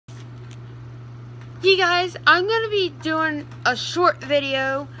You guys, I'm going to be doing a short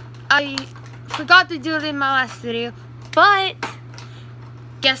video. I forgot to do it in my last video, but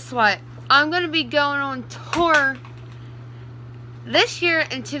guess what? I'm going to be going on tour this year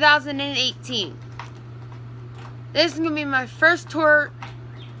in 2018. This is going to be my first tour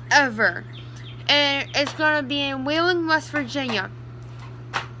ever, and it's going to be in Wheeling, West Virginia.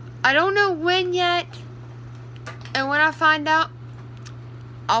 I don't know when yet, and when I find out,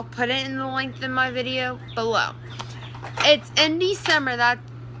 I'll put it in the link in my video below. It's in December, that's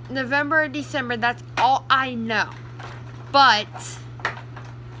November or December, that's all I know. But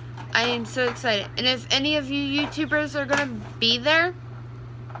I am so excited. And if any of you YouTubers are gonna be there,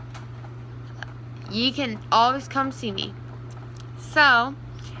 you can always come see me. So,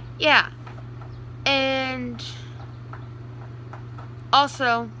 yeah. And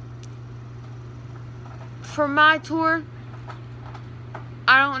also, for my tour,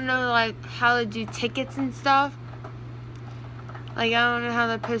 I don't know like how to do tickets and stuff. Like I don't know how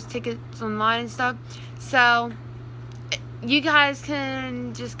to post tickets online and stuff. So you guys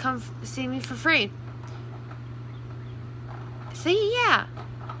can just come see me for free. See, yeah.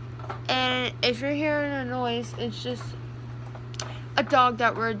 And if you're hearing a noise, it's just a dog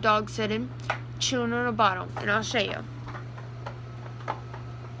that we're dog sitting, chewing on a bottle, and I'll show you.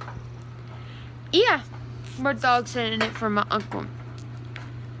 Yeah, we're dog sitting it for my uncle.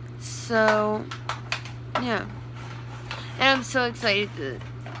 So, yeah. And I'm so excited.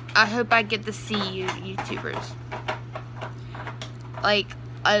 I hope I get to see you YouTubers. Like,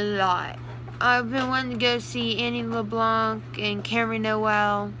 a lot. I've been wanting to go see Annie LeBlanc and Cameron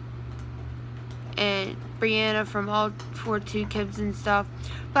Noel and Brianna from All For Two Kids and stuff.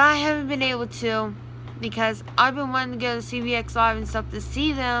 But I haven't been able to because I've been wanting to go to CVX Live and stuff to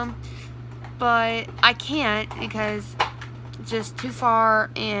see them. But I can't because it's just too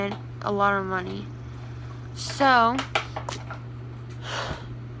far and a lot of money. So,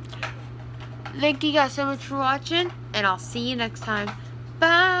 thank you guys so much for watching, and I'll see you next time.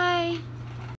 Bye!